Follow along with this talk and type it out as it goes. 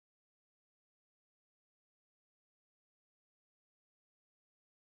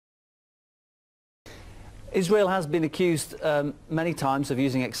Israel has been accused many times of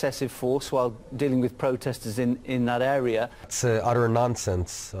using excessive force while dealing with protesters in that area. It's utter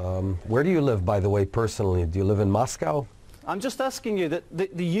nonsense. Where do you live, by the way, personally? Do you live in Moscow? I'm just asking you that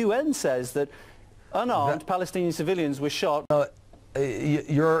the UN says that unarmed Palestinian civilians were shot.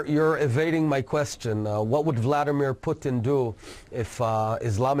 You're evading my question. What would Vladimir Putin do if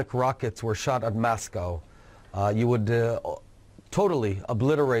Islamic rockets were shot at Moscow? You would totally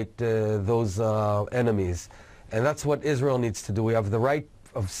obliterate those enemies. And that's what Israel needs to do. We have the right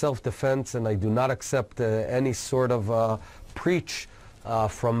of self-defense, and I do not accept any sort of preach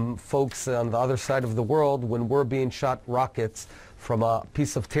from folks on the other side of the world when we're being shot rockets from a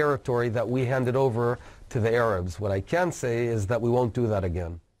piece of territory that we handed over to the Arabs. What I can say is that we won't do that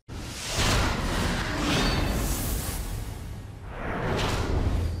again.